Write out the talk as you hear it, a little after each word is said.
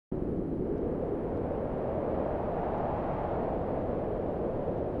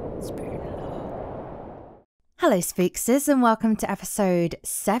Hello Speaksters, and welcome to episode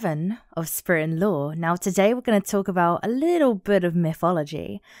 7 of Spirit and Law. Now today we're going to talk about a little bit of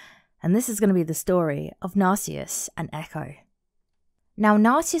mythology, and this is going to be the story of Narcissus and Echo. Now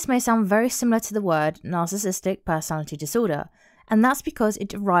Narcissus may sound very similar to the word narcissistic personality disorder, and that's because it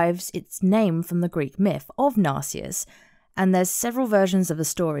derives its name from the Greek myth of Narcissus, and there's several versions of the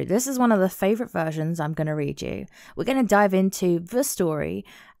story. This is one of the favourite versions I'm going to read you. We're going to dive into the story.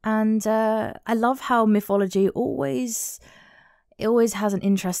 And I love how mythology always has an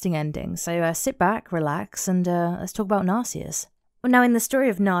interesting ending. So sit back, relax, and let's talk about Narcissus. Well, now in the story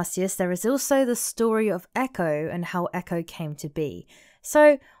of Narcissus, there is also the story of Echo and how Echo came to be.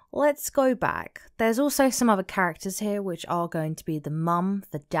 So let's go back. There's also some other characters here, which are going to be the mum,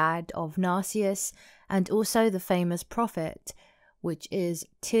 the dad of Narcissus, and also the famous prophet, which is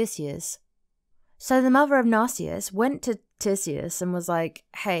Tiresias. So the mother of Narcissus went to Narcissus and was like,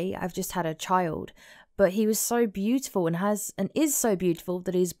 hey, I've just had a child, but he was so beautiful and is so beautiful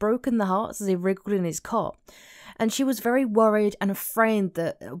that he's broken the hearts as he wriggled in his cot. And she was very worried and afraid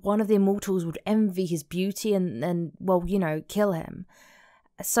that one of the immortals would envy his beauty and kill him.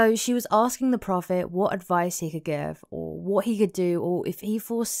 So she was asking the prophet what advice he could give, or what he could do, or if he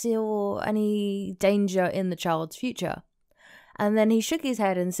foresaw any danger in the child's future. And then he shook his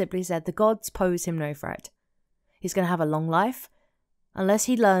head and simply said, the gods pose him no threat. He's going to have a long life, unless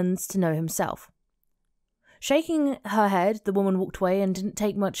he learns to know himself. Shaking her head, the woman walked away and didn't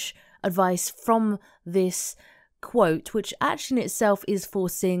take much advice from this quote, which actually in itself is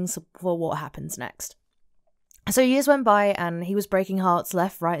foreseeing for what happens next. So years went by and he was breaking hearts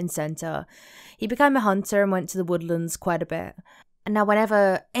left, right and centre. He became a hunter and went to the woodlands quite a bit. And now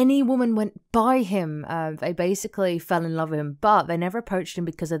whenever any woman went by him, they basically fell in love with him, but they never approached him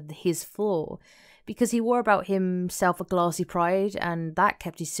because of his flaw. Because he wore about himself a glassy pride, and that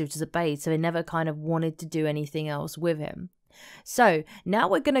kept his suitors at bay, so they never kind of wanted to do anything else with him. So now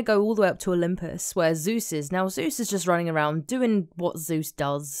we're going to go all the way up to Olympus, where Zeus is. Now Zeus is just running around doing what Zeus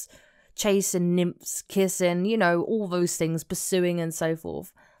does. Chasing nymphs, kissing, all those things, pursuing and so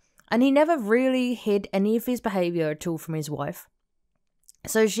forth. And he never really hid any of his behaviour at all from his wife.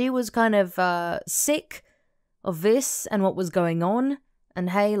 So she was kind of sick of this and what was going on.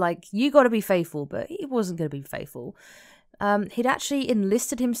 And hey, you got to be faithful, but he wasn't going to be faithful. He'd actually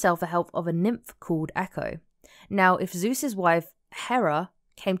enlisted himself the help of a nymph called Echo. Now, if Zeus's wife, Hera,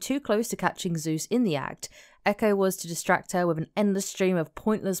 came too close to catching Zeus in the act, Echo was to distract her with an endless stream of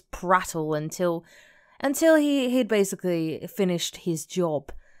pointless prattle until he'd basically finished his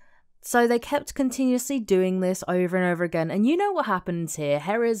job. So they kept continuously doing this over and over again. And you know what happens here.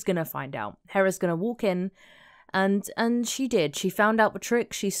 Hera's going to find out. Hera's going to walk in. And she did. She found out the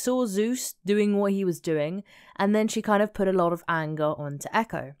trick. She saw Zeus doing what he was doing. And then she kind of put a lot of anger onto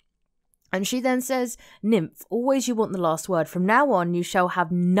Echo. And she then says, Nymph, always you want the last word. From now on, you shall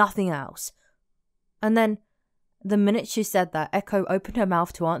have nothing else. And then, the minute she said that, Echo opened her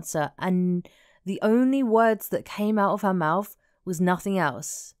mouth to answer. And the only words that came out of her mouth was nothing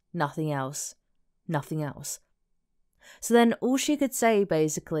else, nothing else, nothing else. So then all she could say,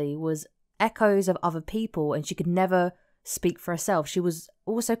 basically, was echoes of other people, and she could never speak for herself. She was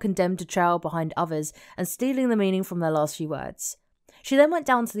also condemned to trail behind others and stealing the meaning from their last few words. She then went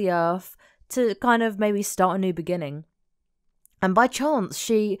down to the earth to kind of maybe start a new beginning. And by chance,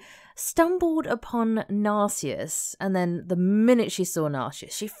 she stumbled upon Narcissus, and then the minute she saw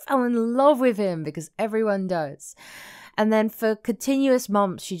Narcissus, she fell in love with him, because everyone does. And then for continuous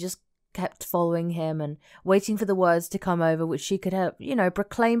months, she just kept following him and waiting for the words to come over which she could help,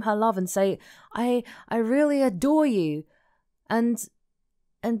 proclaim her love and say, I really adore you. And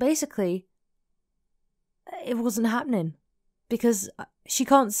basically, it wasn't happening because she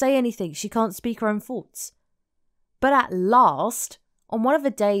can't say anything. She can't speak her own thoughts. But at last, on one of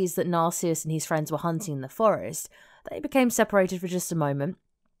the days that Narcissus and his friends were hunting in the forest, they became separated for just a moment.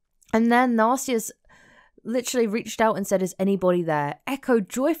 And then Narcissus literally reached out and said, is anybody there? Echo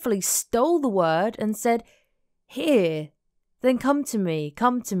joyfully stole the word and said, here, then come to me,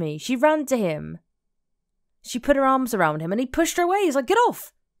 come to me. She ran to him. She put her arms around him and he pushed her away. He's like, get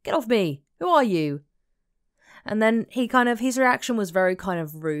off me. Who are you? And then his reaction was very kind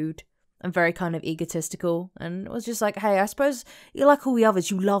of rude and very kind of egotistical. And it was just like, hey, I suppose you're like all the others,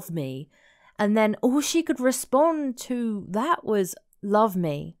 you love me. And then all she could respond to that was, love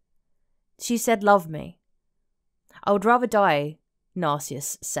me. She said, love me. I would rather die,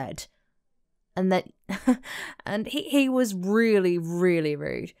 Narcissus said. And that, and he was really, really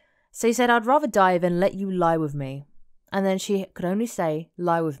rude. So he said, I'd rather die than let you lie with me. And then she could only say,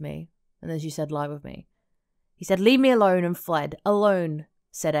 lie with me. And then she said, lie with me. He said, leave me alone, and fled, alone,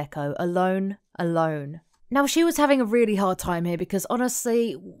 said Echo. Alone, alone. Now, she was having a really hard time here because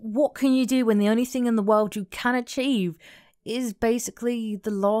honestly, what can you do when the only thing in the world you can achieve is basically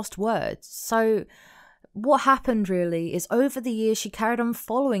the last words? So what happened really is over the years she carried on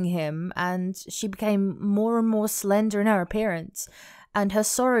following him and she became more and more slender in her appearance, and her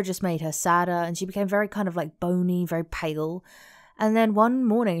sorrow just made her sadder and she became very kind of like bony, very pale. And then one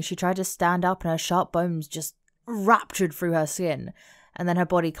morning she tried to stand up and her sharp bones just ruptured through her skin, and then her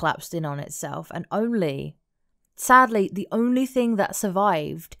body collapsed in on itself, and sadly, the only thing that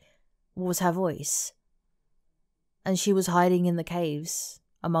survived was her voice. And she was hiding in the caves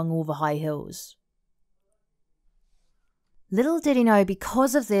among all the high hills. Little did he know,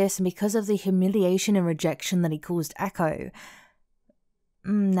 because of this and because of the humiliation and rejection that he caused Echo,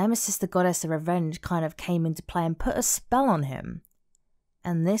 Nemesis, the goddess of revenge, kind of came into play and put a spell on him.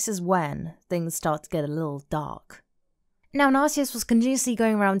 And this is when things start to get a little dark. Now, Narcissus was continuously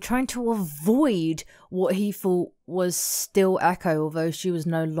going around trying to avoid what he thought was still Echo, although she was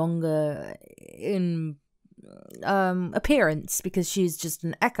no longer in appearance because she's just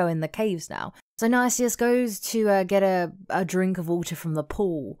an Echo in the caves now. So Narcissus goes to get a drink of water from the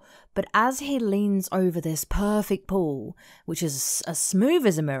pool, but as he leans over this perfect pool, which is as smooth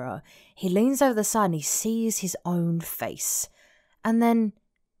as a mirror, he leans over the side and he sees his own face. And then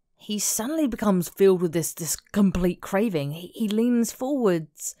he suddenly becomes filled with this complete craving. He leans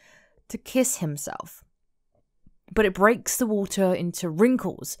forwards to kiss himself, but it breaks the water into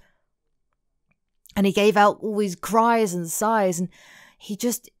wrinkles. And he gave out all these cries and sighs, and he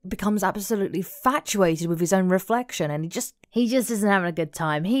just becomes absolutely infatuated with his own reflection, and he just isn't having a good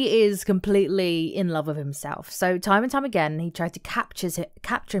time. He is completely in love with himself. So time and time again, he tried to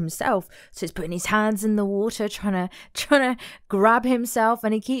capture himself. So he's putting his hands in the water, trying to grab himself,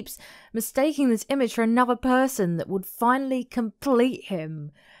 and he keeps mistaking this image for another person that would finally complete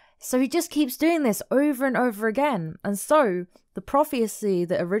him. So he just keeps doing this over and over again. And so the prophecy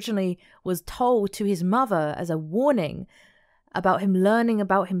that originally was told to his mother as a warning about him learning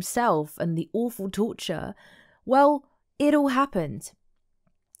about himself and the awful torture, well, it all happened.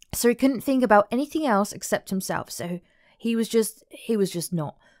 So he couldn't think about anything else except himself. So he was just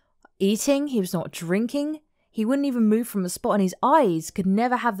not eating, he was not drinking, he wouldn't even move from the spot, and his eyes could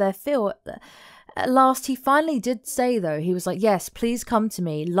never have their fill. At last, he finally did say, though, he was like, yes, please come to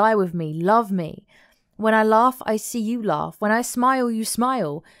me, lie with me, love me. When I laugh, I see you laugh. When I smile, you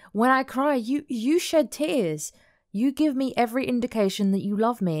smile. When I cry, you shed tears. You give me every indication that you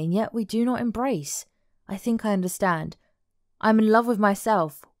love me, and yet we do not embrace. I think I understand. I'm in love with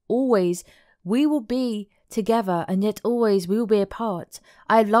myself. Always we will be together, and yet always we will be apart.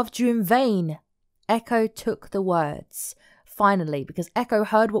 I have loved you in vain. Echo took the words, finally, because Echo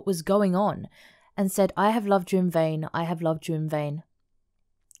heard what was going on, and said, I have loved you in vain. I have loved you in vain.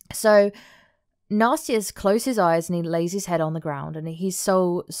 So Narcissus closes his eyes and he lays his head on the ground, and his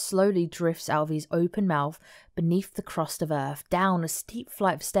soul slowly drifts out of his open mouth beneath the crust of earth, down a steep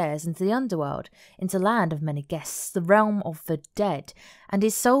flight of stairs into the underworld, into land of many guests, the realm of the dead. And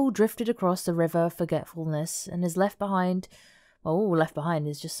his soul drifted across the river of forgetfulness and is left behind. Well, all left behind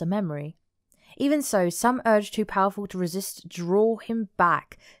is just a memory. Even so, some urge too powerful to resist draw him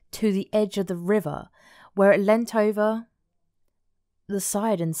back to the edge of the river, where it leant over the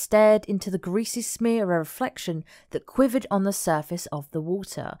side and stared into the greasy smear of a reflection that quivered on the surface of the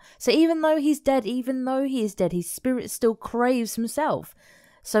water. So even though he is dead, his spirit still craves himself.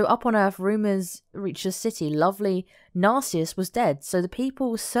 So up on earth, rumours reached the city. Lovely Narcissus was dead, so the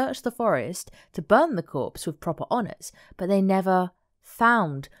people searched the forest to burn the corpse with proper honours, but they never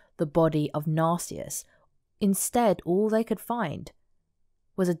found the body of Narcissus. Instead, all they could find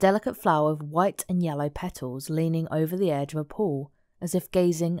was a delicate flower with white and yellow petals leaning over the edge of a pool, as if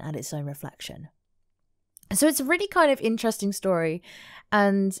gazing at its own reflection. So it's a really kind of interesting story,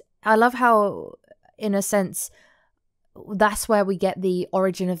 and I love how, in a sense, that's where we get the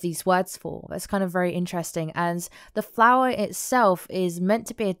origin of these words for. It's kind of very interesting, and the flower itself is meant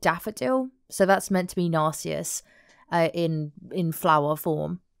to be a daffodil, so that's meant to be Narcissus in flower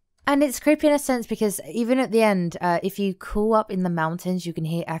form. And it's creepy in a sense because even at the end, if you call up in the mountains, you can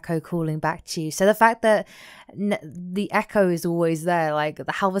hear Echo calling back to you. So the fact that the echo is always there, like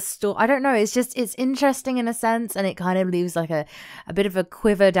how the story, I don't know, it's interesting in a sense, and it kind of leaves like a bit of a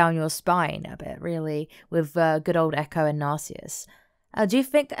quiver down your spine a bit, really, with good old Echo and Narcissus. Do you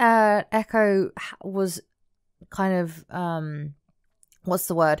think Echo was kind of, what's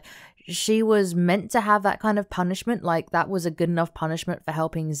the word? She was meant to have that kind of punishment, like that was a good enough punishment for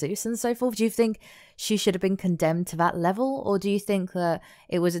helping Zeus and so forth? Do you think she should have been condemned to that level, or do you think that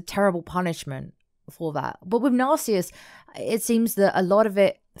it was a terrible punishment for that. But with Narcissus, it seems that a lot of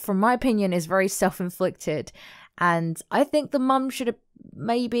it, from my opinion, is very self-inflicted. And I think the mum should have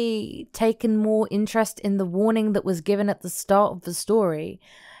maybe taken more interest in the warning that was given at the start of the story,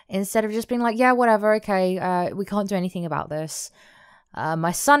 instead of just being like, yeah, whatever, okay, we can't do anything about this.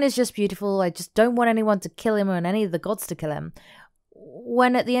 My son is just beautiful. I just don't want anyone to kill him or any of the gods to kill him.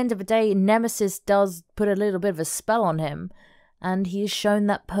 When at the end of the day, Nemesis does put a little bit of a spell on him, and he is shown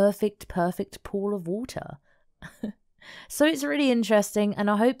that perfect pool of water. So it's really interesting, and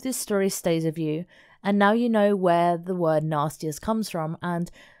I hope this story stays with you. And now you know where the word Narcissus comes from,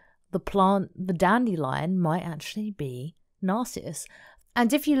 and the plant, the dandelion, might actually be Narcissus.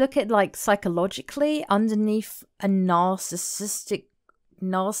 And if you look at, like, psychologically, underneath a narcissistic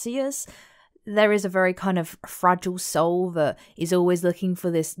Narcissus, there is a very kind of fragile soul that is always looking for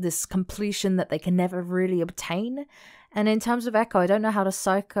this completion that they can never really obtain. And in terms of Echo, I don't know how to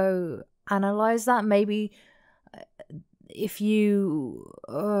psychoanalyze that. Maybe if you,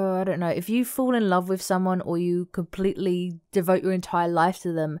 I don't know, if you fall in love with someone or you completely devote your entire life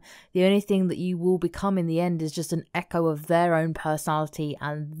to them, the only thing that you will become in the end is just an echo of their own personality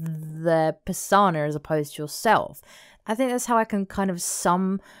and their persona as opposed to yourself. I think that's how I can kind of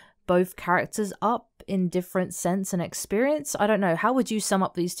sum both characters up in different sense and experience. I don't know, how would you sum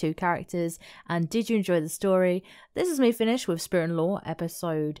up these two characters, and did you enjoy the story? This is me finished with Spirit and Lore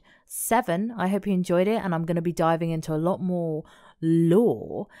episode 7. I hope you enjoyed it, and I'm going to be diving into a lot more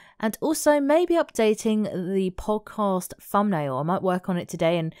lore, and also maybe updating the podcast thumbnail. I might work on it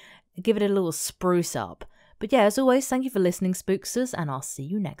today and give it a little spruce up. But yeah, as always, thank you for listening, Spooksters, and I'll see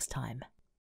you next time.